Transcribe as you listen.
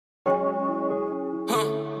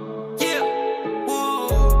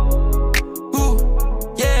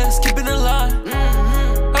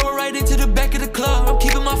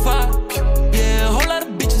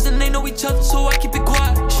each other, so I keep it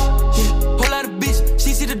quiet. Yeah. Whole lot of bitch,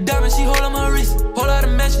 she see the diamond, she hold on my wrist. Whole lot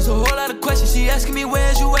of mentions, a whole lot of questions. She asking me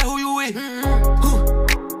where's you at, who you with?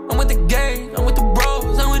 I'm with the gang, I'm with the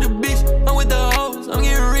bros, I'm with the bitch, I'm with the hoes, I'm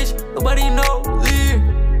getting rich, nobody knows it.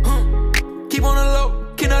 Keep on the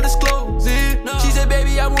low, cannot disclose it. She said,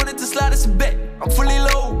 baby, I wanted to slide us a bet, I'm fully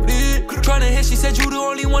loaded. Tryna hit, she said, you the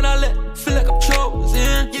only one I let, feel like I'm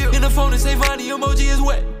chosen. In the phone, it say Vonnie, emoji is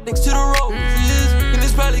wet, next to the roses. And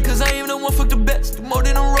it's probably cause I ain't the one fuck the best, do more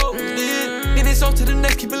than a roses. And it's off to the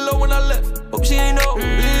next, keep it low when I left, hope she ain't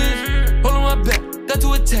noticed. Hold on my back, got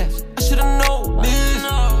too attached, I should've known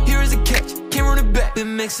this. Here is a catch, can't run it back.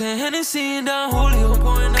 Been mixing Hennessy and Don Julio,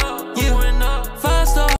 pouring out.